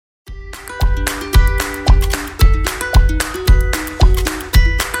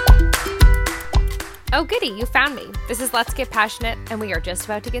Oh, goody, you found me. This is Let's Get Passionate, and we are just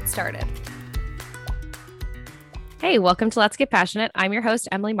about to get started. Hey, welcome to Let's Get Passionate. I'm your host,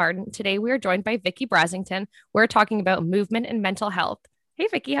 Emily Martin. Today, we are joined by Vicki Brasington. We're talking about movement and mental health. Hey,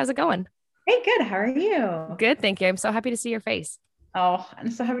 Vicki, how's it going? Hey, good. How are you? Good, thank you. I'm so happy to see your face. Oh,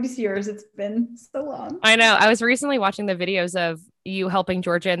 I'm so happy to see yours. It's been so long. I know. I was recently watching the videos of you helping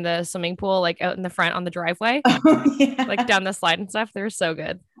Georgia in the swimming pool, like out in the front on the driveway, Oh, yeah. like down the slide and stuff. They're so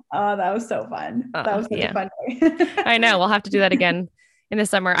good. Oh, that was so fun. That was such a fun day. I know. We'll have to do that again in the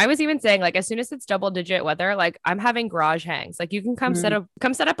summer. I was even saying, like, as soon as it's double digit weather, like I'm having garage hangs. Like you can come set up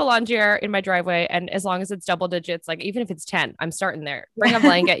a lawn chair in my driveway. And as long as it's double digits, like even if it's 10, I'm starting there. Bring a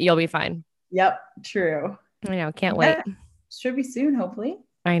blanket, you'll be fine. Yep, true. I know. Can't wait. Should be soon, hopefully.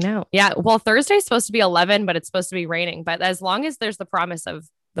 I know. Yeah. Well, Thursday's supposed to be 11, but it's supposed to be raining. But as long as there's the promise of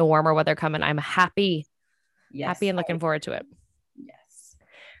the warmer weather coming, I'm happy. Yes, happy and looking forward to it. Yes.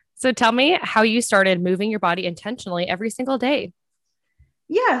 So tell me how you started moving your body intentionally every single day.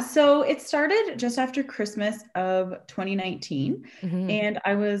 Yeah, so it started just after Christmas of 2019. And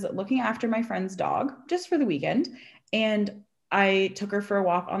I was looking after my friend's dog just for the weekend. And I took her for a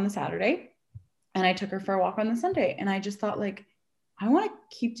walk on the Saturday and I took her for a walk on the Sunday. And I just thought, like, I want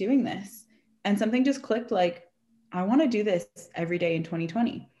to keep doing this. And something just clicked, like, I want to do this every day in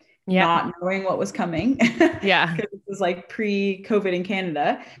 2020. Yeah. Not knowing what was coming. Yeah. Because it was like pre-COVID in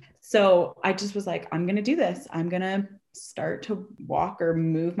Canada. So I just was like, I'm going to do this. I'm going to start to walk or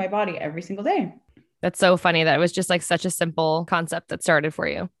move my body every single day. That's so funny that it was just like such a simple concept that started for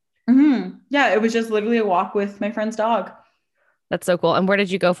you. Yeah, it was just literally a walk with my friend's dog. That's so cool. And where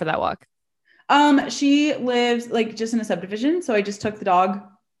did you go for that walk? She lives like just in a subdivision. So I just took the dog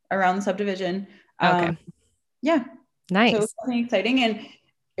around the subdivision. Okay. Yeah. Nice. So it was something exciting. And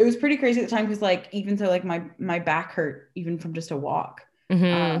it was pretty crazy at the time because like, even though like my back hurt even from just a walk.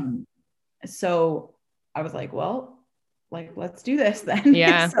 So I was like, well, like, let's do this then.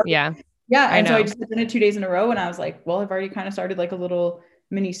 Yeah. So, yeah. And so I just did it 2 days in a row and I was like, well, I've already kind of started like a little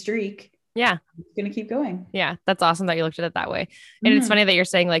mini streak. Yeah. I'm going to keep going. Yeah. That's awesome that you looked at it that way. And it's funny that you're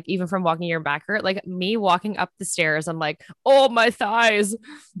saying like, even from walking your back hurt, like me walking up the stairs, I'm like, oh, my thighs.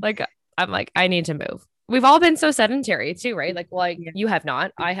 Like, I'm like, I need to move. We've all been so sedentary too, right? Like you have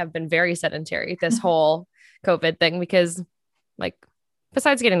not. I have been very sedentary this whole COVID thing because like,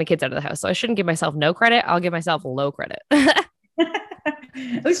 besides getting the kids out of the house. So I shouldn't give myself no credit. I'll give myself low credit.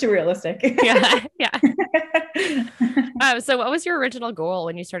 At least you're realistic. Yeah. So what was your original goal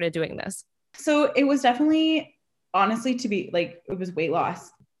when you started doing this? So it was definitely, honestly, to be like, it was weight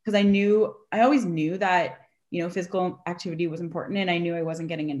loss because I always knew that, physical activity was important and I knew I wasn't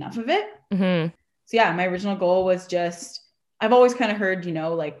getting enough of it. So yeah, my original goal was just, I've always kind of heard,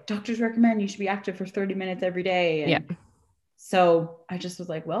 like doctors recommend you should be active for 30 minutes every day. And so I just was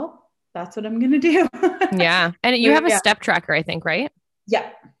like, well, that's what I'm going to do. Yeah. And you have a step tracker, I think, right? Yeah.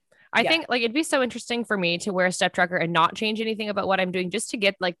 I think like it'd be so interesting for me to wear a step tracker and not change anything about what I'm doing just to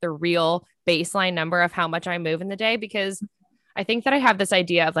get like the real baseline number of how much I move in the day, because I think that I have this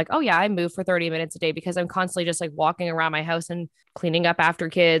idea of like, oh yeah, I move for 30 minutes a day because I'm constantly just like walking around my house and cleaning up after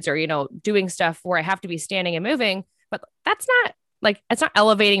kids or, doing stuff where I have to be standing and moving. But that's not like, it's not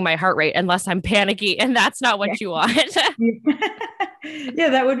elevating my heart rate unless I'm panicky, and that's not what you want. Yeah,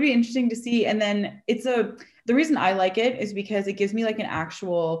 that would be interesting to see. And then the reason I like it is because it gives me like an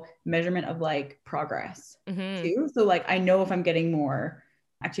actual measurement of like progress too. So like, I know if I'm getting more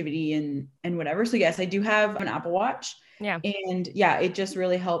activity and whatever. So yes, I do have an Apple Watch. Yeah. And yeah, it just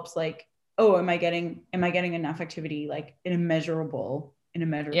really helps like, oh, am I getting enough activity like in a measurable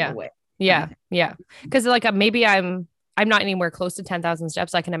way? Yeah. Yeah. Cause like maybe I'm not anywhere close to 10,000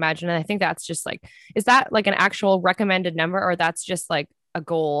 steps, I can imagine. And I think that's just like, is that like an actual recommended number or that's just like a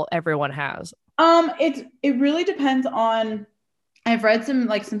goal everyone has? It really depends on, I've read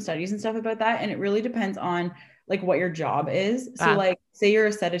some studies and stuff about that. And it really depends on like what your job is. So like, say you're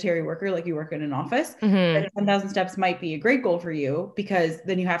a sedentary worker, like you work in an office, then 10,000 steps might be a great goal for you because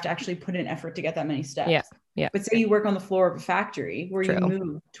then you have to actually put in effort to get that many steps. Yeah. Yeah. But say you work on the floor of a factory where you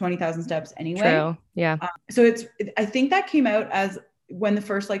move 20,000 steps anyway. True. Yeah. So I think that came out as when the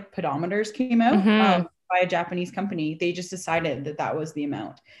first like pedometers came out by a Japanese company. They just decided that was the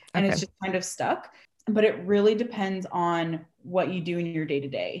amount, and it's just kind of stuck. But it really depends on what you do in your day to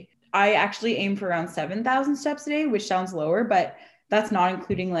day. I actually aim for around 7,000 steps a day, which sounds lower, but that's not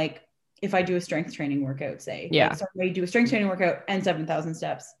including like if I do a strength training workout, say. Yeah. Like, so I do a strength training workout and 7,000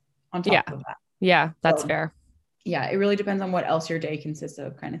 steps on top of that. Yeah, that's fair. Yeah, it really depends on what else your day consists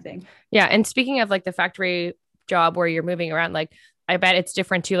of, kind of thing. Yeah. And speaking of like the factory job where you're moving around, like I bet it's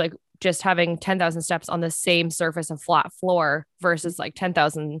different too, like just having 10,000 steps on the same surface of flat floor versus like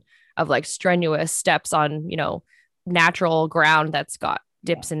 10,000 of like strenuous steps on, natural ground that's got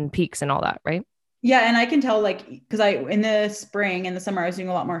dips and peaks and all that, right? Yeah. And I can tell like, because in the spring and the summer, I was doing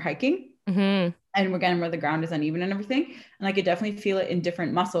a lot more hiking. Mm-hmm. And again, where the ground is uneven and everything. And I could definitely feel it in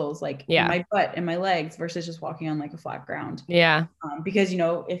different muscles, like in Yeah. my butt and my legs versus just walking on like a flat ground. Yeah. Because,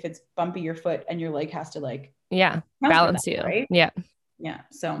 if it's bumpy your foot and your leg has to like, balance that, you. right? Yeah. Yeah.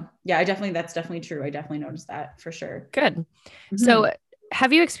 So that's definitely true. I definitely noticed that for sure. Good. Mm-hmm. So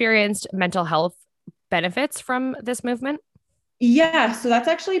have you experienced mental health benefits from this movement? Yeah. So that's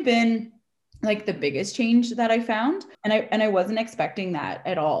actually been like the biggest change that I found. And I wasn't expecting that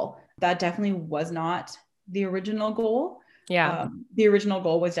at all. That definitely was not the original goal. Yeah. The original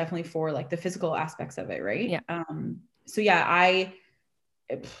goal was definitely for like the physical aspects of it. Right. Yeah. So yeah, I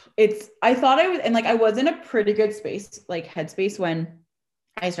thought I was, and like, I was in a pretty good space, like headspace when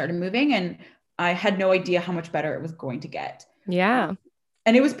I started moving, and I had no idea how much better it was going to get. Yeah.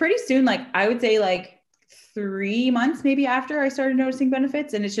 And it was pretty soon, like I would say like 3 months maybe after I started noticing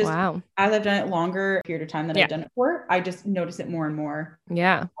benefits. And it's just, wow. As I've done it longer period of time than I've done it for, I just notice it more and more.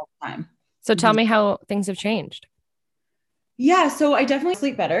 Yeah. All the time. So tell me how things have changed. Yeah. So I definitely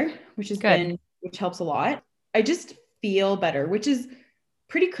sleep better, which helps a lot. I just feel better, which is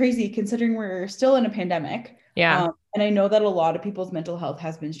pretty crazy considering we're still in a pandemic. Yeah. And I know that a lot of people's mental health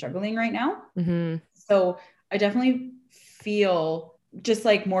has been struggling right now. Mm-hmm. So I definitely feel just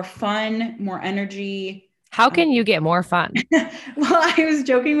like more fun, more energy. How can you get more fun? Well, I was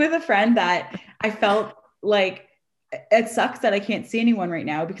joking with a friend that I felt like it sucks that I can't see anyone right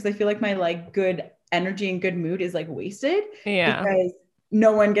now because I feel like my like good energy and good mood is like wasted because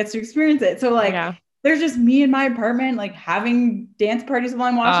no one gets to experience it. So like, there's just me in my apartment, like having dance parties while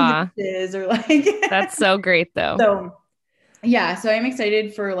I'm watching the dishes or like, that's so great though. So yeah, so I'm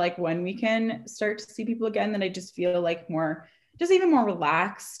excited for like when we can start to see people again, that I just feel like even more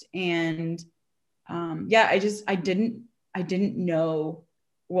relaxed. And I didn't know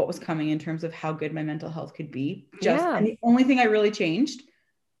what was coming in terms of how good my mental health could be. And the only thing I really changed,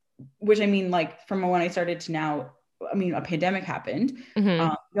 which I mean, like from when I started to now, I mean, a pandemic happened.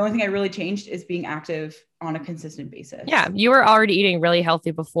 Mm-hmm. The only thing I really changed is being active on a consistent basis. Yeah. You were already eating really healthy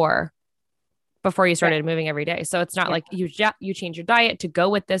before you started moving every day. So it's not like you change your diet to go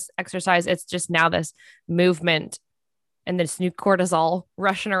with this exercise. It's just now this movement and this new cortisol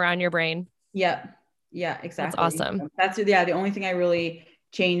rushing around your brain. Yeah. Yeah, exactly. That's awesome. The only thing I really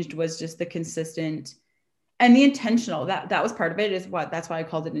changed was just the consistent and the intentional. That was part of it, that's why I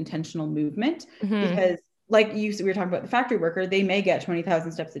called it intentional movement. Mm-hmm. Because like we were talking about the factory worker, they may get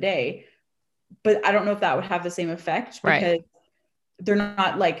 20,000 steps a day, but I don't know if that would have the same effect because they're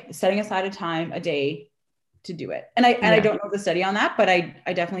not like setting aside a time a day to do it. And I don't know the study on that, but I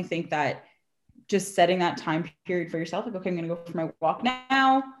definitely think that just setting that time period for yourself, like, okay, I'm going to go for my walk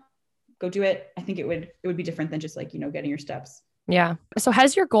now, go do it. I think it would be different than just like, getting your steps. Yeah. So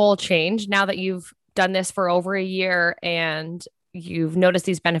has your goal changed now that you've done this for over a year and you've noticed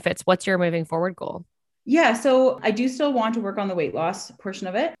these benefits? What's your moving forward goal? Yeah. So I do still want to work on the weight loss portion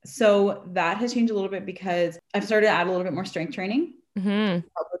of it. So that has changed a little bit because I've started to add a little bit more strength training to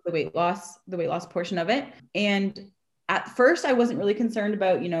help with the weight loss portion of it. And at first I wasn't really concerned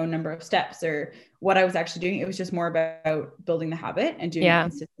about, number of steps or what I was actually doing. It was just more about building the habit and doing it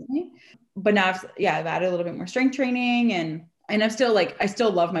consistently. But now I've added a little bit more strength training and I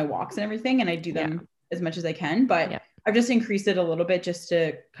still love my walks and everything. And I do them as much as I can, but I've just increased it a little bit just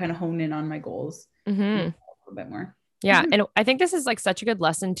to kind of hone in on my goals a little bit more. Yeah. And I think this is like such a good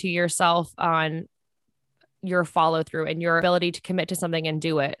lesson to yourself on your follow through and your ability to commit to something and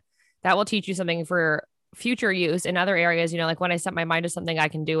do it. That will teach you something for future use in other areas. Like when I set my mind to something, I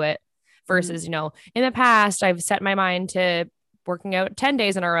can do it versus, in the past, I've set my mind to working out 10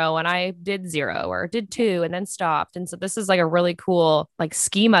 days in a row and I did 0 or did 2 and then stopped. And so this is like a really cool like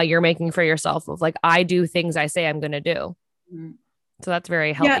schema you're making for yourself of like, I do things I say I'm going to do. Mm-hmm. So that's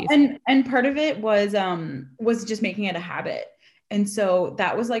very healthy. Yeah. And part of it was just making it a habit. And so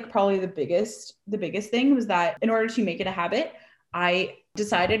that was like probably the biggest thing was that in order to make it a habit, I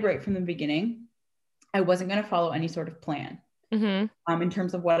decided right from the beginning, I wasn't going to follow any sort of plan in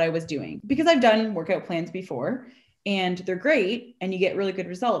terms of what I was doing, because I've done workout plans before and they're great and you get really good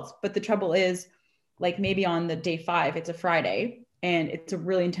results. But the trouble is like maybe on the day 5, it's a Friday and it's a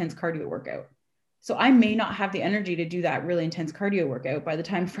really intense cardio workout. So I may not have the energy to do that really intense cardio workout by the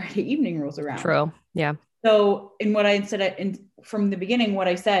time Friday evening rolls around. True. Yeah. So from the beginning, what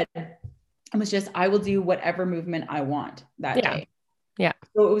I said was just, I will do whatever movement I want that day. Yeah.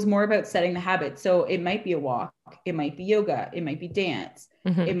 So it was more about setting the habit. So it might be a walk. It might be yoga. It might be dance.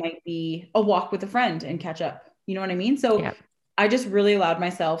 It might be a walk with a friend and catch up. You know what I mean? So I just really allowed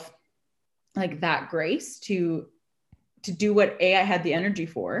myself like that grace to do what I had the energy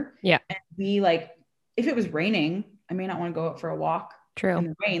for. Yeah. And B, like if it was raining, I may not want to go out for a walk in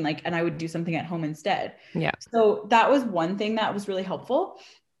the rain, like, and I would do something at home instead. Yeah. So that was one thing that was really helpful,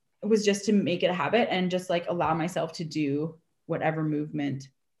 was just to make it a habit and just like allow myself to do whatever movement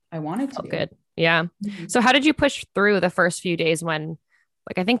I wanted to do. Good. Yeah. So how did you push through the first few days when,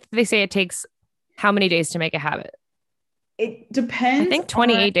 like, I think they say it takes how many days to make a habit? It depends. I think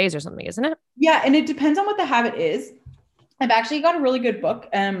 28 days or something, isn't it? Yeah. And it depends on what the habit is. I've actually got a really good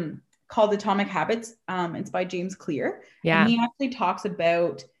book called Atomic Habits. It's by James Clear. Yeah. And he actually talks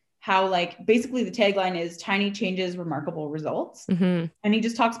about how, like, basically the tagline is tiny changes, remarkable results. Mm-hmm. And he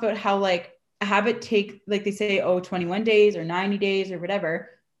just talks about how, like, a habit like they say, 21 days or 90 days or whatever,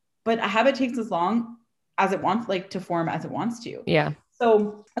 but a habit takes as long as it wants, like, to form as it wants to. Yeah.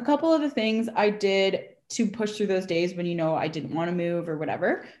 So a couple of the things I did to push through those days when, I didn't want to move or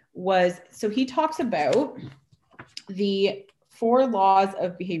whatever was, so he talks about the 4 laws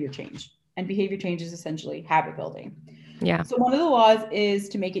of behavior change, and behavior change is essentially habit building. Yeah. So one of the laws is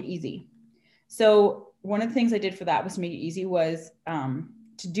to make it easy. So one of the things I did for that was to make it easy was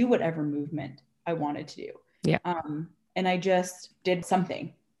to do whatever movement I wanted to do. Yeah. And I just did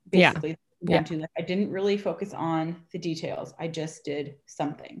something, basically. Yeah. Like, I didn't really focus on the details. I just did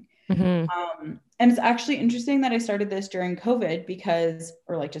something. Mm-hmm. And it's actually interesting that I started this during COVID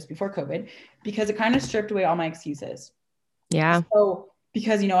or like just before COVID, because it kind of stripped away all my excuses. Yeah. So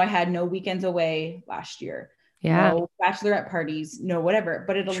because, I had no weekends away last year, no bachelorette parties, no whatever,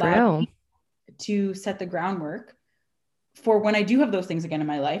 but it allowed me to set the groundwork for when I do have those things again in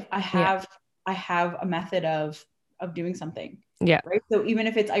my life. I have a method of doing something. Yeah. Right. So even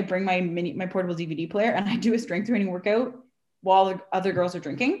if it's, I bring my portable DVD player and I do a strength training workout while the other girls are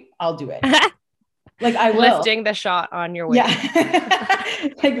drinking, I'll do it. Like, I will. Lifting the shot on your way. Yeah.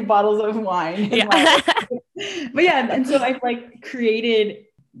 Like bottles of wine. Yeah. But yeah. And so I've like created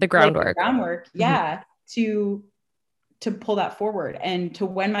the groundwork. Yeah. To pull that forward, and to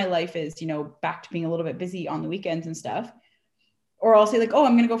when my life is, back to being a little bit busy on the weekends and stuff, or I'll say like, oh,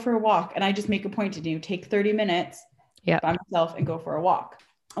 I'm going to go for a walk. And I just make a point to take 30 minutes by myself and go for a walk.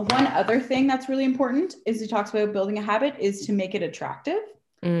 One other thing that's really important is he talks about building a habit is to make it attractive.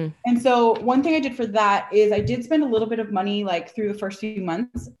 And so one thing I did for that is I did spend a little bit of money, like through the first few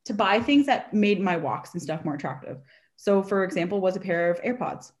months, to buy things that made my walks and stuff more attractive. So for example, was a pair of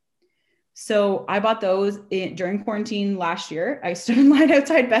AirPods. So I bought those during quarantine last year. I stood in line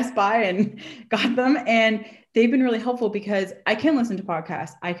outside Best Buy and got them. And they've been really helpful because I can listen to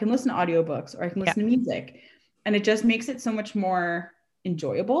podcasts, I can listen to audiobooks, or I can listen to music. And it just makes it so much more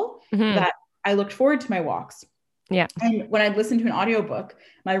enjoyable that I looked forward to my walks. Yeah. And when I listened to an audiobook,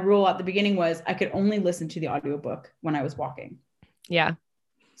 my rule at the beginning was I could only listen to the audiobook when I was walking. Yeah.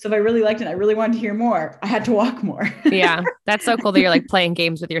 So if I really liked it, I really wanted to hear more, I had to walk more. Yeah. That's so cool that you're like playing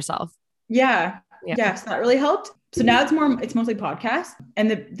games with yourself. Yeah. So that really helped. So now it's mostly podcasts. And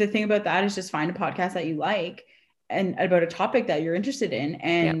the thing about that is just find a podcast that you like and about a topic that you're interested in,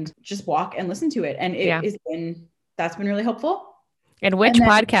 and just walk and listen to it. And that's been really helpful. And which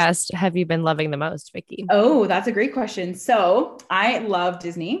podcast have you been loving the most, Vicky? Oh, that's a great question. So I love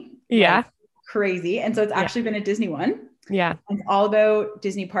Disney. Yeah. Like crazy. And so it's actually been a Disney one. Yeah. It's all about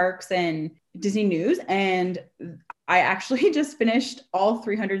Disney parks and Disney news. And I actually just finished all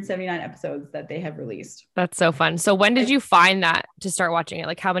 379 episodes that they have released. That's so fun. So when did you find that to start watching it?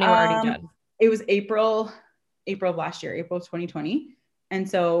 Like how many were already done? It was April of last year, April of 2020. And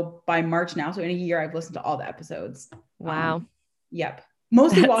so by March now, so in a year, I've listened to all the episodes. Wow. Yep.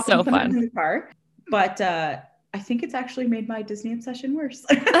 Mostly walking so fun in the car, but I think it's actually made my Disney obsession worse.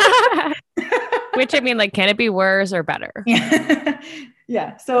 Which, I mean, like, can it be worse or better?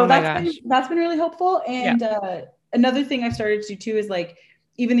 Yeah. So that's been really helpful. And another thing I started to do too is like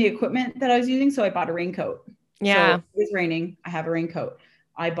even the equipment that I was using. So I bought a raincoat. Yeah. So if it's raining, I have a raincoat.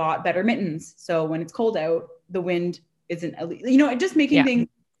 I bought better mittens. So when it's cold out, the wind isn't, just making things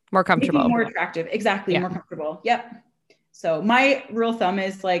more comfortable, more attractive. Exactly. More comfortable. Yep. So my rule of thumb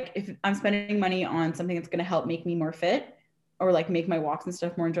is like, if I'm spending money on something that's going to help make me more fit or like make my walks and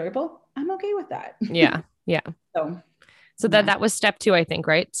stuff more enjoyable, I'm okay with that. Yeah. Yeah. So that was step 2, I think,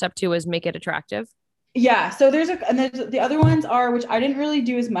 right? Step 2 is make it attractive. Yeah. So there's the other ones are, which I didn't really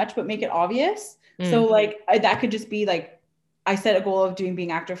do as much, but make it obvious. So like that could just be like, I set a goal of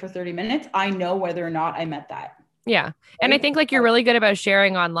being active for 30 minutes. I know whether or not I met that. Yeah. Right? And I think like you're really good about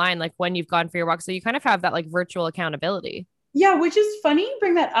sharing online, like when you've gone for your walk. So you kind of have that like virtual accountability. Yeah. Which is funny you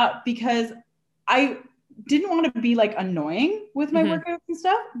bring that up because I didn't want to be like annoying with my workouts and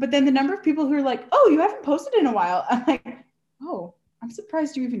stuff. But then the number of people who are like, oh, you haven't posted in a while. I'm like, oh, I'm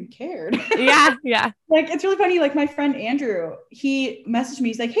surprised you even cared. Yeah. Yeah. Like, it's really funny. Like, my friend Andrew, he messaged me.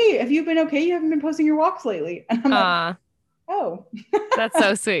 He's like, hey, have you been okay? You haven't been posting your walks lately. And I'm like, oh, That's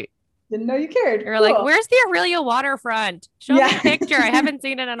so sweet. didn't know you cared. You're Cool. like, where's the Aurelia waterfront? Show me a picture. I haven't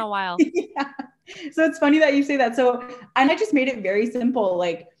seen it in a while. Yeah. So it's funny that you say that. So, and I just made it very simple,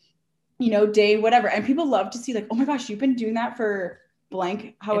 like, day, whatever. And people love to see like, oh my gosh, you've been doing that for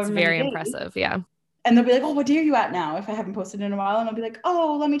blank, however It's many very days. impressive. Yeah. And they'll be like, oh, what day are you at now? If I haven't posted in a while, and I'll be like,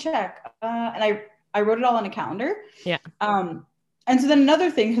 oh, let me check. And I wrote it all on a calendar. Yeah. And so then another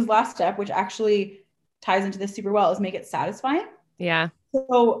thing, his last step, which actually ties into this super well, is make it satisfying. Yeah.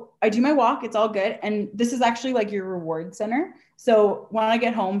 So I do my walk, it's all good. And this is actually like your reward center. So when I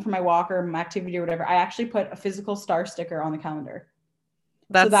get home from my walk or my activity or whatever, I actually put a physical star sticker on the calendar.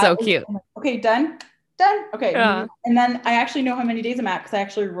 That's so cute. Okay, done. Okay. Yeah. And then I actually know how many days I'm at because I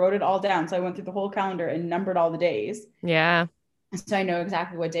actually wrote it all down. So I went through the whole calendar and numbered all the days. Yeah. So I know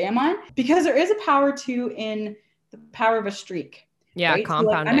exactly what day I'm on, because there is a power too in the power of a streak. Yeah. Right? So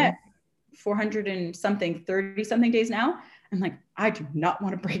Compounding. like I'm at 400 and something, 30 something days now. I'm like, I do not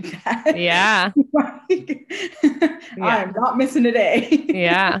want to break that. Yeah. I'm not missing a day.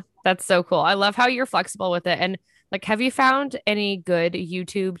 Yeah. That's so cool. I love how you're flexible with it. And like, have you found any good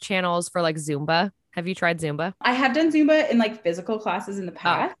YouTube channels for like Zumba? Have you tried Zumba? I have done Zumba in like physical classes in the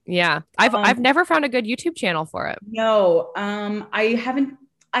past. Yeah. I've never found a good YouTube channel for it. No, I haven't.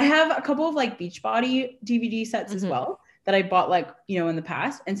 I have a couple of like Beachbody DVD sets as well that I bought like, in the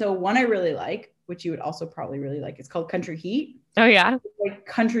past. And so one I really like, which you would also probably really like, it's called Country Heat. Oh yeah. It's like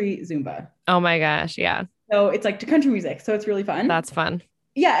country Zumba. Oh my gosh. Yeah. So it's like to country music. So it's really fun. That's fun.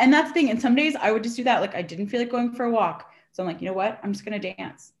 Yeah. And that's the thing. And some days I would just do that. Like I didn't feel like going for a walk. So I'm like, you know what? I'm just going to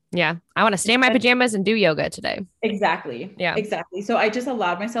dance. Yeah. I want to stay in my pajamas and do yoga today. Exactly. Yeah. Exactly. So I just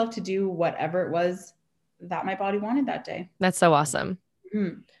allowed myself to do whatever it was that my body wanted that day. That's so awesome.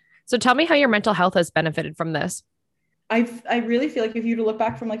 Mm-hmm. So tell me how your mental health has benefited from this. I really feel like if you were to look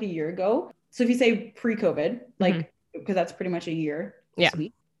back from like a year ago, so if you say pre-COVID, like, because that's pretty much a year this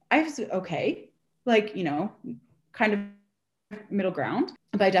week, I was okay, like, kind of middle ground,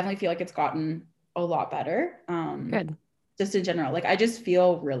 but I definitely feel like it's gotten a lot better. Good. Just in general, like I just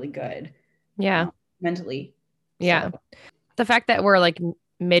feel really good. Yeah. Mentally. Yeah. So. The fact that we're like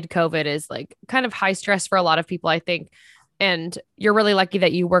mid-COVID is like kind of high stress for a lot of people, I think. And you're really lucky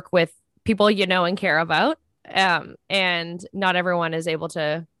that you work with people you know and care about. And not everyone is able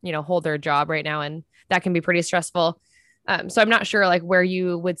to, hold their job right now. And that can be pretty stressful. So I'm not sure like where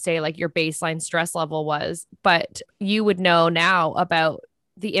you would say like your baseline stress level was, but you would know now about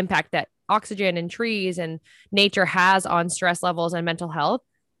the impact that oxygen and trees and nature has on stress levels and mental health.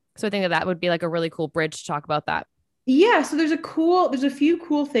 So I think that would be like a really cool bridge to talk about that. Yeah. So there's a few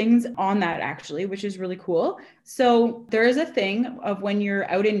cool things on that actually, which is really cool. So there is a thing of when you're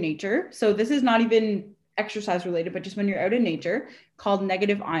out in nature. So this is not even exercise related, but just when you're out in nature, called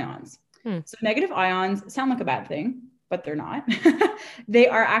negative ions. So negative ions sound like a bad thing, but they're not. They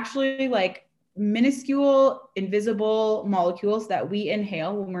are actually like minuscule, invisible molecules that we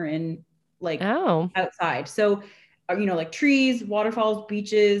inhale when we're in like outside. So, like trees, waterfalls,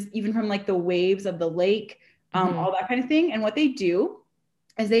 beaches, even from like the waves of the lake, all that kind of thing. And what they do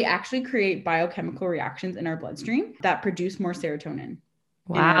is they actually create biochemical reactions in our bloodstream that produce more serotonin.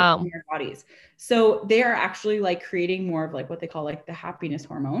 Wow. In our bodies. So they are actually like creating more of like what they call like the happiness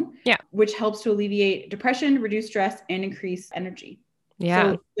hormone, which helps to alleviate depression, reduce stress, and increase energy.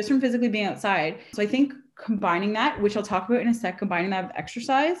 Yeah. So just from physically being outside. So I think combining that, which I'll talk about in a sec, combining that with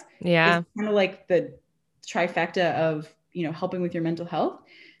exercise, is kind of like the trifecta of, helping with your mental health.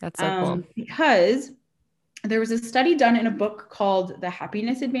 That's so cool. Because there was a study done in a book called The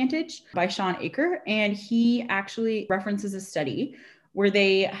Happiness Advantage by Shawn Achor, and he actually references a study where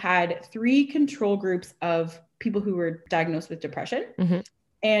they had 3 control groups of people who were diagnosed with depression.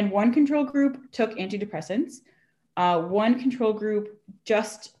 And one control group took antidepressants. One control group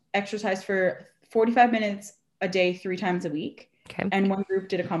just exercised for 45 minutes a day, 3 times a week. Okay. And one group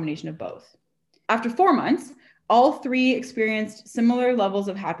did a combination of both. After 4 months, all 3 experienced similar levels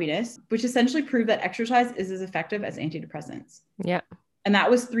of happiness, which essentially proved that exercise is as effective as antidepressants. Yeah. And that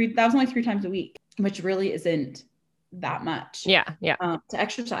was only 3 times a week, which really isn't that much to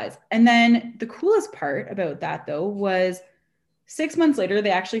exercise. And then the coolest part about that though was 6 months later,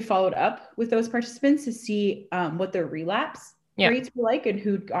 they actually followed up with those participants to see what their relapse rates were like and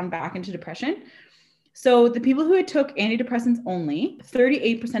who'd gone back into depression. So the people who had took antidepressants only,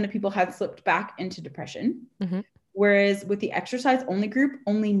 38% of people had slipped back into depression. Whereas with the exercise only group,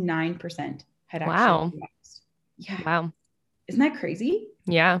 only 9% had actually relapsed. Yeah. Wow. Isn't that crazy?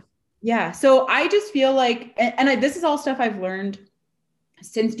 Yeah. Yeah. So I just feel like, this is all stuff I've learned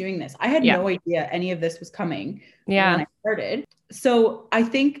since doing this. I had no idea any of this was coming when I started. So I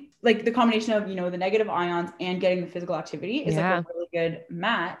think like the combination of, the negative ions and getting the physical activity is like a really good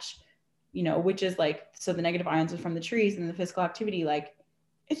match, which is like, so the negative ions are from the trees and the physical activity, like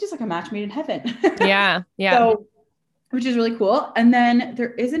it's just like a match made in heaven. Yeah. So, which is really cool. And then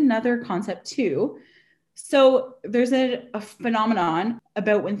there is another concept too. So there's a phenomenon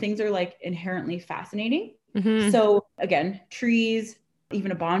about when things are like inherently fascinating. So again, trees,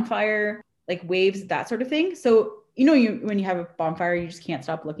 even a bonfire, like waves, that sort of thing. So, when you have a bonfire, you just can't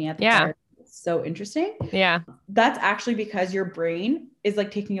stop looking at the fire. It's so interesting. Yeah. That's actually because your brain is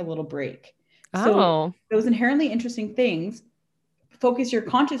like taking a little break. So those inherently interesting things focus your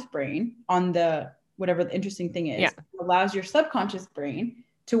conscious brain on whatever the interesting thing is. It allows your subconscious brain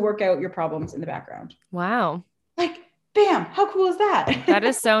to work out your problems in the background. Wow. Like, bam, how cool is that? That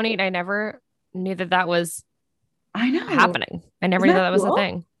is so neat. I never knew that was happening. I never knew that was a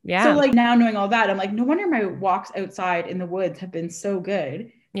thing. Yeah. So like now knowing all that, I'm like, no wonder my walks outside in the woods have been so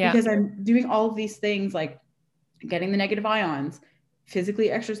good. Yeah. Because I'm doing all of these things, like getting the negative ions, physically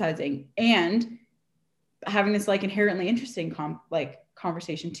exercising, and having this like inherently interesting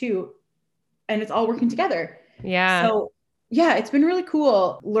conversation too. And it's all working together. Yeah. So yeah, it's been really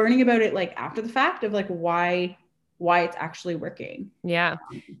cool learning about it like after the fact of like why it's actually working. Yeah.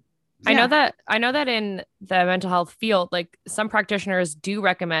 I know that in the mental health field, like some practitioners do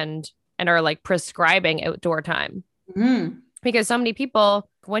recommend and are like prescribing outdoor time because so many people,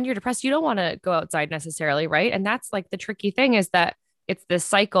 when you're depressed, you don't want to go outside necessarily. Right. And that's like the tricky thing, is that it's this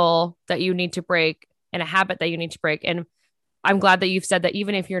cycle that you need to break and a habit that you need to break. And I'm glad that you've said that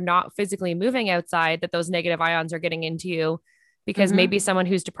even if you're not physically moving outside, that those negative ions are getting into you, because maybe someone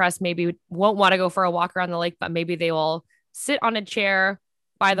who's depressed maybe won't want to go for a walk around the lake, but maybe they will sit on a chair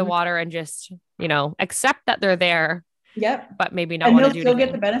by the water and just, accept that they're there. Yep. But maybe not want to do anything. And they'll still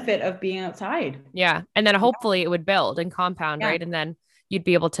get the benefit of being outside. Yeah. And then hopefully it would build and compound, right? And then you'd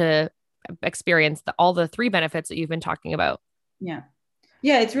be able to experience all the 3 benefits that you've been talking about. Yeah.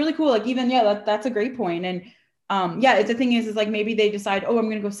 Yeah. It's really cool. Like even, that's a great point. And it's the thing is like, maybe they decide, oh, I'm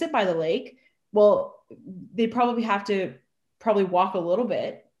going to go sit by the lake. Well, they probably have to walk a little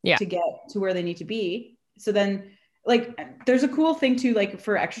bit to get to where they need to be. So then like, there's a cool thing too, like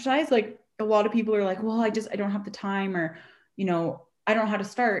for exercise, like a lot of people are like, well, I don't have the time, or, I don't know how to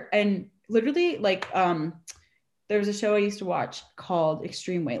start. And literally like, there was a show I used to watch called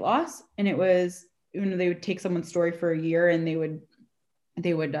Extreme Weight Loss. And it was, they would take someone's story for a year and they would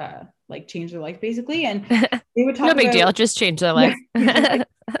like change their life basically. And they would talk no big deal, just change their life. But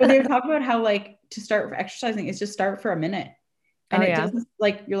they would talk about how like to start for exercising is just start for a minute. And it doesn't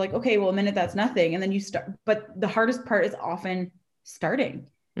like, you're like, okay, well, a minute, that's nothing. And then you start, but the hardest part is often starting.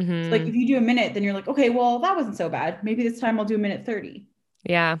 So like if you do a minute, then you're like, okay, well, that wasn't so bad. Maybe this time I'll do a minute 30.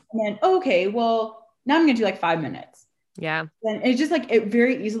 Yeah. And then, okay, well, now I'm going to do like 5 minutes. Yeah. And it's just like, it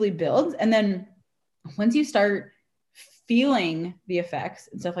very easily builds. And then once you start feeling the effects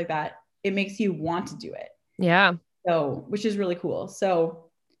and stuff like that, it makes you want to do it. Yeah. So, which is really cool. So,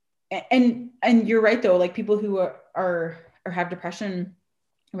 and you're right though, like people who are have depression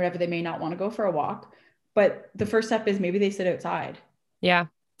or whatever, they may not want to go for a walk, but the first step is maybe they sit outside. Yeah.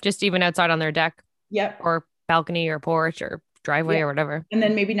 Just even outside on their deck. Yep. Or balcony or porch or driveway or whatever. And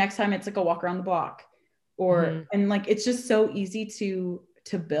then maybe next time it's like a walk around the block or, and like, it's just so easy to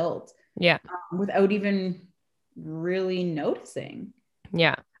build. Yeah. Without even really noticing.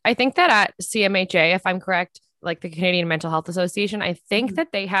 Yeah. I think that at CMHA, if I'm correct, like the Canadian Mental Health Association, I think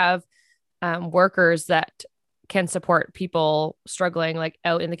that they have workers that can support people struggling like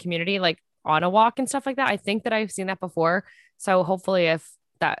out in the community, like on a walk and stuff like that. I think that I've seen that before. So hopefully if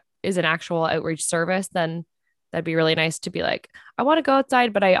that is an actual outreach service, then that'd be really nice to be like, I want to go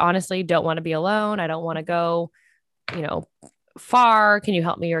outside, but I honestly don't want to be alone. I don't want to go, far. Can you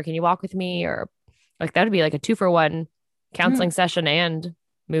help me, or can you walk with me? Or like, that would be like a 2-for-1 counseling session and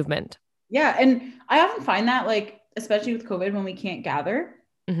movement. Yeah. And I often find that like, especially with COVID, when we can't gather,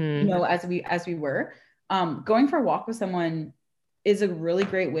 as we were, going for a walk with someone is a really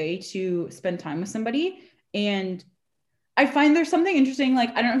great way to spend time with somebody. And I find there's something interesting.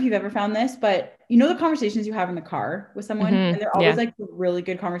 Like, I don't know if you've ever found this, but the conversations you have in the car with someone, and they're always like really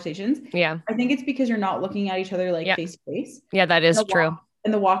good conversations. Yeah. I think it's because you're not looking at each other like face to face. Yeah, that is true.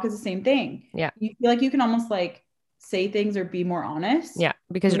 And the walk is the same thing. Yeah. You feel like you can almost like say things or be more honest. Yeah.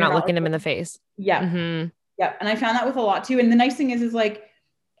 Because you're not looking them in the face. Yeah. Yeah. And I found that with a lot too. And the nice thing is like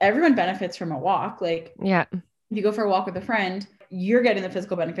everyone benefits from a walk. Like, yeah, if you go for a walk with a friend, you're getting the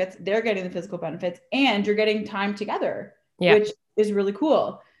physical benefits, they're getting the physical benefits, and you're getting time together, which is really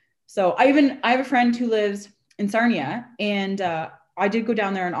cool. So I have a friend who lives in Sarnia, and I did go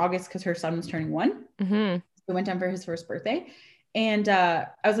down there in August because her son was turning 1. Mm-hmm. We went down for his first birthday. And I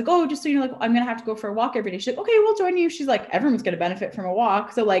was like, oh, just so you know, like, I'm going to have to go for a walk every day. She's like, okay, we'll join you. She's like, everyone's going to benefit from a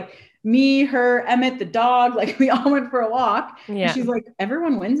walk. So like me, her, Emmett, the dog, like we all went for a walk. Yeah. And she's like,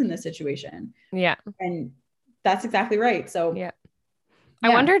 everyone wins in this situation. Yeah. And that's exactly right. So yeah. I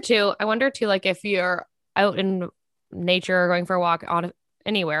wonder too, like if you're out in nature or going for a walk on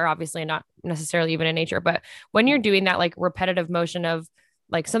anywhere, obviously not necessarily even in nature, but when you're doing that like repetitive motion of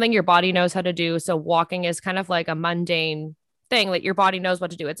like something your body knows how to do. So walking is kind of like a mundane thing, like your body knows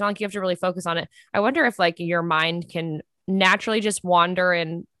what to do. It's not like you have to really focus on it. I wonder if like your mind can naturally just wander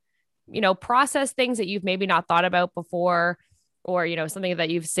and, process things that you've maybe not thought about before, or, something that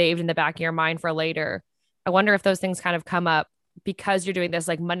you've saved in the back of your mind for later. I wonder if those things kind of come up because you're doing this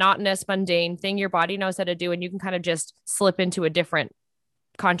like monotonous, mundane thing your body knows how to do, and you can kind of just slip into a different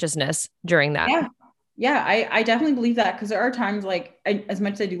consciousness during that. Yeah, I definitely believe that, because there are times like as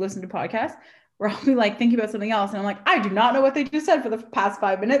much as I do listen to podcasts where I'll be like thinking about something else and I'm like, I do not know what they just said for the past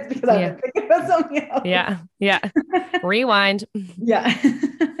 5 minutes because I've been thinking about something else. Yeah. Rewind. Yeah.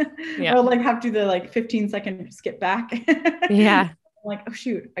 Or like have to do the like 15-second skip back. Yeah. I'm like, oh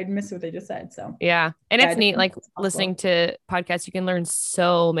shoot, I missed what they just said. So yeah. And it's neat. Like listening to podcasts, you can learn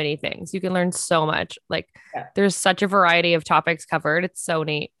so many things. You can learn so much. Like there's such a variety of topics covered. It's so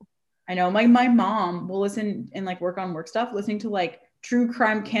neat. I know my mom will listen and like work on work stuff, listening to like True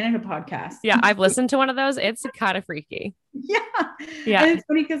Crime Canada podcast. Yeah. I've listened to one of those. It's kind of freaky. Yeah. Yeah. And it's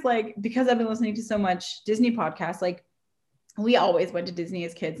funny because I've been listening to so much Disney podcasts, like we always went to Disney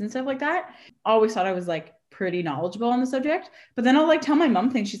as kids and stuff like that. Always thought I was like pretty knowledgeable on the subject, but then I'll like tell my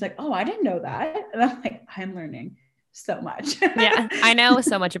mom things. She's like, oh, I didn't know that. And I'm like, I'm learning so much. Yeah. I know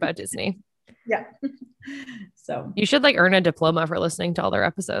so much about Disney. Yeah. So you should like earn a diploma for listening to all their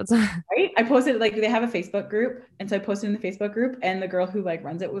episodes. Right. I posted, like, they have a Facebook group. And so I posted in the Facebook group, and the girl who like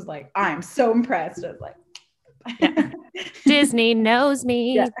runs it was like, I'm so impressed. I was like, Disney knows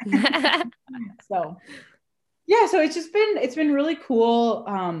me. Yeah. So it's been really cool.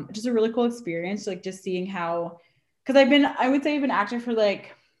 Just a really cool experience, like just seeing how, because I would say I've been active for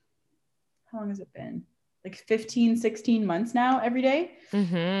like, how long has it been? Like 15, 16 months now, every day.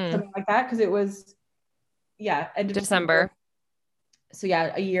 Mm-hmm. Something like that. Cause it was, end of December. So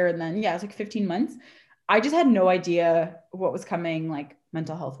a year. And then, it's like 15 months. I just had no idea what was coming, like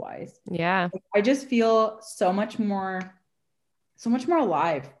mental health wise. Yeah. Like, I just feel so much more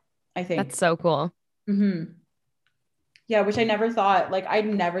alive, I think. That's so cool. Mm-hmm. Yeah. Which I never thought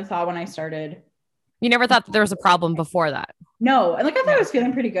when I started. You never thought that there was a problem before that? No. And like, I thought I was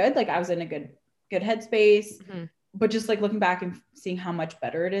feeling pretty good. Like I was in a good headspace, mm-hmm. but just like looking back and seeing how much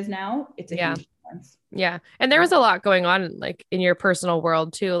better it is now, it's a huge difference. Yeah. And there was a lot going on like in your personal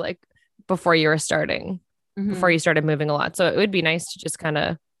world too, like before you started moving a lot. So it would be nice to just kind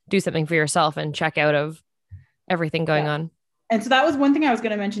of do something for yourself and check out of everything going on. And so that was one thing I was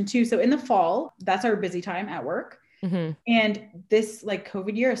going to mention too. So in the fall, that's our busy time at work. Mm-hmm. And this like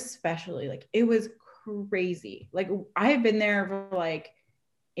COVID year, especially, like it was crazy. Like I have been there for like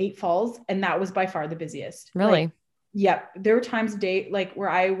 8 falls, and that was by far the busiest. Really? Like, there were times of day like where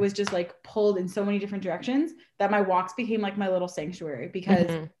I was just like pulled in so many different directions that my walks became like my little sanctuary, because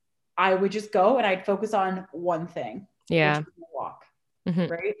mm-hmm. I would just go and I'd focus on one thing. Yeah. Which was my walk.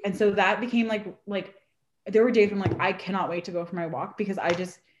 Mm-hmm. Right. And so that became like there were days when I'm like, I cannot wait to go for my walk, because I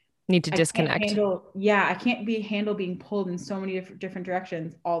just need to disconnect. I can't handle being pulled in so many different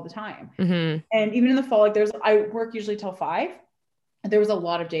directions all the time. Mm-hmm. And even in the fall, like I work usually till 5. There was a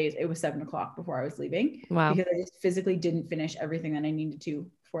lot of days it was 7 o'clock before I was leaving. Wow. Because I just physically didn't finish everything that I needed to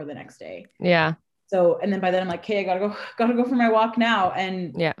for the next day. Yeah. So, and then by then I'm like, okay, I gotta go for my walk now.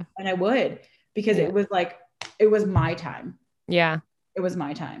 And and I would, because it was like, it was my time. Yeah. It was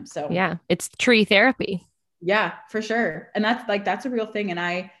my time. So it's tree therapy. Yeah, for sure. And that's a real thing. And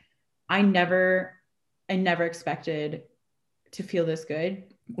I never expected to feel this good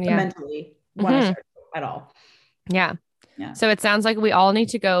mentally when I started at all. Yeah. Yeah. So it sounds like we all need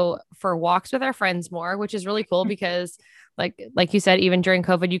to go for walks with our friends more, which is really cool, because like you said, even during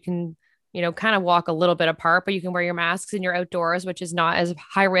COVID, you can, kind of walk a little bit apart, but you can wear your masks and you're outdoors, which is not as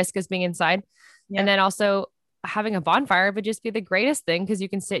high risk as being inside. Yeah. And then also having a bonfire would just be the greatest thing, because you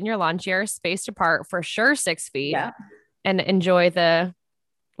can sit in your lawn chair spaced apart for sure 6 feet and enjoy the,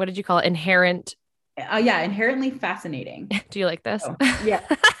 what did you call it? Inherently fascinating. Do you like this? Oh, yeah.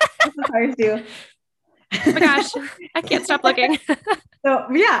 That's what fires do. Oh my gosh, I can't stop looking. So I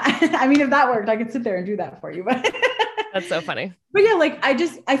mean, if that worked, I could sit there and do that for you, but that's so funny. But like,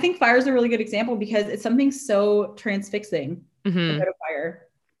 I think fire is a really good example, because it's something so transfixing about a fire.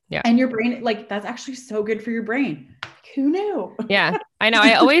 Yeah. And your brain, like, that's actually so good for your brain. Like, who knew? Yeah. I know.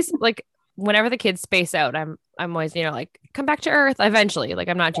 I always like whenever the kids space out, I'm always, like, come back to earth eventually. Like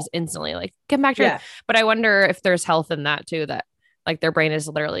I'm not just instantly like, come back to earth. But I wonder if there's health in that too, that like their brain is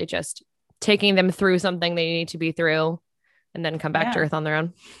literally just taking them through something they need to be through and then come back to earth on their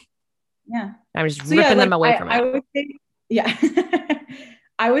own. Yeah. I'm just ripping them away from it. I would say, yeah.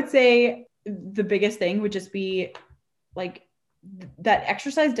 I would say the biggest thing would just be like that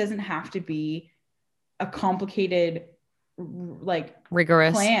exercise doesn't have to be a complicated, like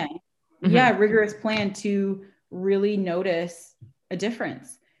rigorous plan. Mm-hmm. Yeah. Rigorous plan to really notice a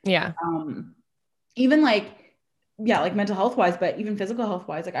difference. Yeah. Even like mental health wise, but even physical health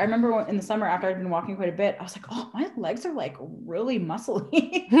wise. Like I remember in the summer after I'd been walking quite a bit, I was like, oh, my legs are like really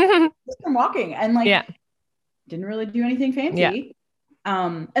muscly just from walking. And like, didn't really do anything fancy.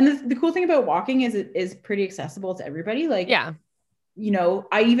 Yeah. And the cool thing about walking is it is pretty accessible to everybody. Like, there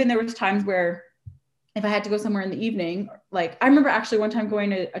was times where if I had to go somewhere in the evening, like I remember actually one time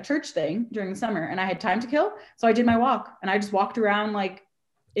going to a church thing during the summer and I had time to kill. So I did my walk and I just walked around like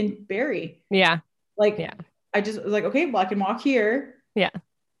in Barrie. Yeah. I just was like, okay, well, I can walk here. Yeah.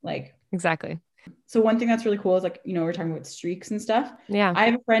 Like, exactly. So one thing that's really cool is like, we're talking about streaks and stuff. Yeah. I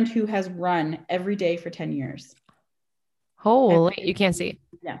have a friend who has run every day for 10 years. Holy, you can't see.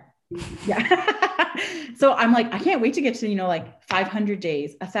 Yeah. Yeah. So I'm like, I can't wait to get to, like 500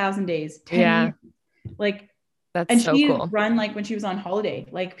 days, 1,000 days, 10 years. Like, that's so cool. Run like when she was on holiday,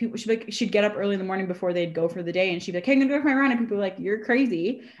 like people, she'd get up early in the morning before they'd go for the day. And she'd be like, hey, I'm gonna go for my run. And people were like, you're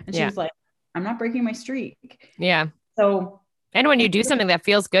crazy. And she was like, I'm not breaking my streak. Yeah. So, and when you do something that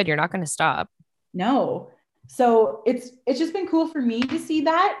feels good, you're not going to stop. No. So it's just been cool for me to see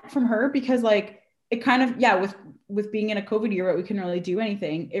that from her because like it kind of, with being in a COVID year where we couldn't really do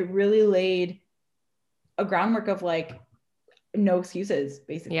anything, it really laid a groundwork of like no excuses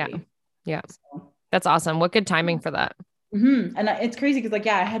basically. Yeah. Yeah. So, that's awesome. What good timing for that. Mm-hmm. And it's crazy because like,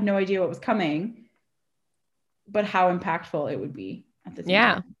 I had no idea what was coming, but how impactful it would be at the same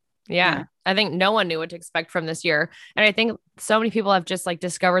time. Yeah. I think no one knew what to expect from this year. And I think so many people have just like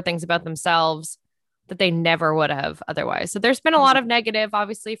discovered things about themselves that they never would have otherwise. So there's been a lot of negative,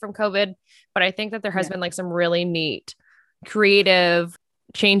 obviously, from COVID, but I think that there has been like some really neat, creative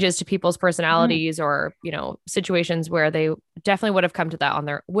changes to people's personalities or, situations where they definitely would not have come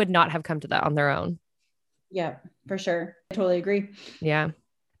to that on their own. Yeah, for sure. I totally agree. Yeah.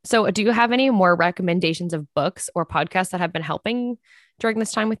 So do you have any more recommendations of books or podcasts that have been helping during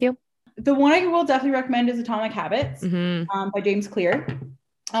this time with you? The one I will definitely recommend is Atomic Habits by James Clear.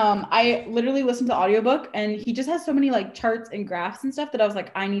 I literally listened to the audiobook and he just has so many like charts and graphs and stuff that I was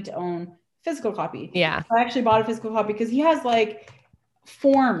like, I need to own physical copy. Yeah. I actually bought a physical copy because he has like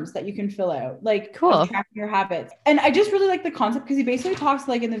forms that you can fill out, like cool, tracking your habits. And I just really like the concept because he basically talks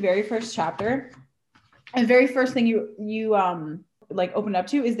like in the very first chapter, and the very first thing you like open up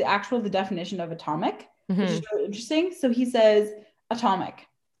to is the definition of atomic, which is really interesting. So he says atomic,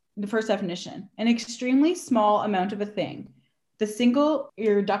 the first definition, an extremely small amount of a thing, the single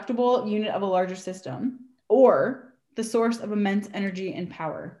irreducible unit of a larger system, or the source of immense energy and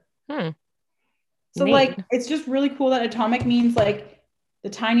power. So neat. Like, it's just really cool that atomic means like the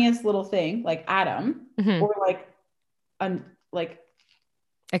tiniest little thing, like atom, or like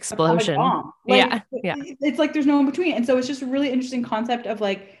explosion. Like, it's like there's no in between. And so it's just a really interesting concept of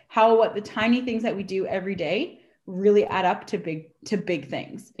like what the tiny things that we do every day really add up to big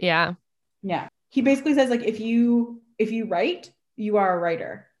things. Yeah. Yeah. He basically says like if you write, you are a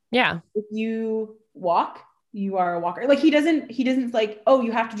writer. Yeah. If you walk, you are a walker. Like he doesn't like, oh,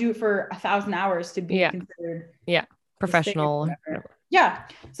 you have to do it for 1,000 hours to be considered professional. Yeah.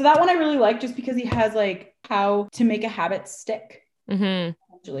 So that one I really like just because he has like how to make a habit stick.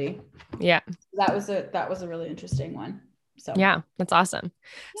 Actually. Yeah. That was a really interesting one. So yeah, that's awesome.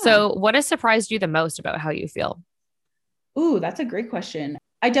 Yeah. So what has surprised you the most about how you feel? Ooh, that's a great question.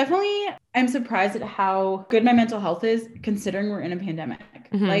 I definitely am surprised at how good my mental health is considering we're in a pandemic.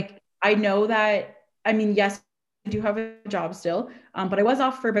 Like I know that, I mean, yes, I do have a job still, but I was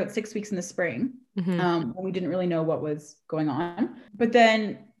off for about 6 weeks in the spring when we didn't really know what was going on. But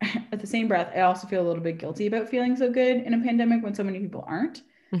then at the same breath, I also feel a little bit guilty about feeling so good in a pandemic when so many people aren't.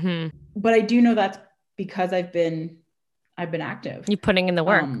 But I do know that's because I've been active. You putting in the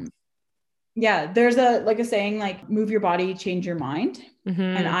work. Yeah. There's a saying like move your body, change your mind.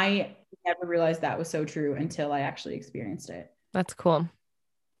 And I never realized that was so true until I actually experienced it. That's cool.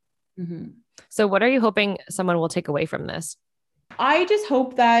 So what are you hoping someone will take away from this? I just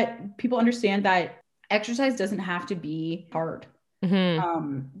hope that people understand that exercise doesn't have to be hard.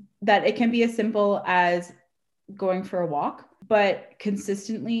 That it can be as simple as going for a walk. but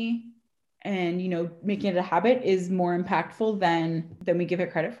consistently and, making it a habit is more impactful than we give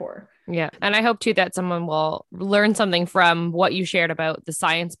it credit for. Yeah. And I hope too that someone will learn something from what you shared about the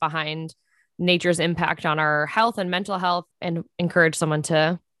science behind nature's impact on our health and mental health, and encourage someone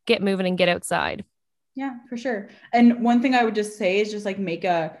to get moving and get outside. Yeah, for sure. And one thing I would just say is just like make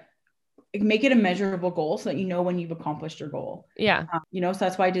it a measurable goal so that you know when you've accomplished your goal. Yeah. So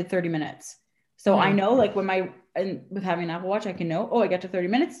that's why I did 30 minutes. So I know like and with having an Apple Watch, I can know, oh, I got to 30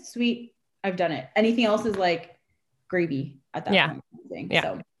 minutes. Sweet. I've done it. Anything else is like gravy at that point. Yeah.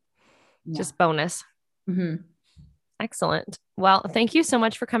 So, just bonus. Mm-hmm. Excellent. Well, thank you so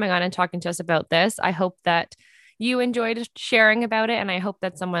much for coming on and talking to us about this. I hope that you enjoyed sharing about it, and I hope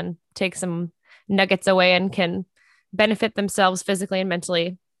that someone takes some nuggets away and can benefit themselves physically and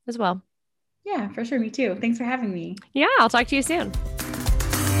mentally as well. Yeah, for sure. Me too. Thanks for having me. Yeah, I'll talk to you soon.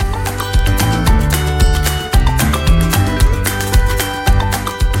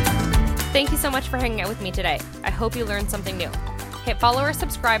 Thank you so much for hanging out with me today. I hope you learned something new. Hit follow or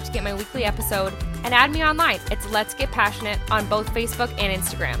subscribe to get my weekly episode, and add me online. It's Let's Get Passionate on both Facebook and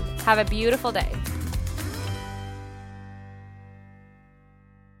Instagram. Have a beautiful day.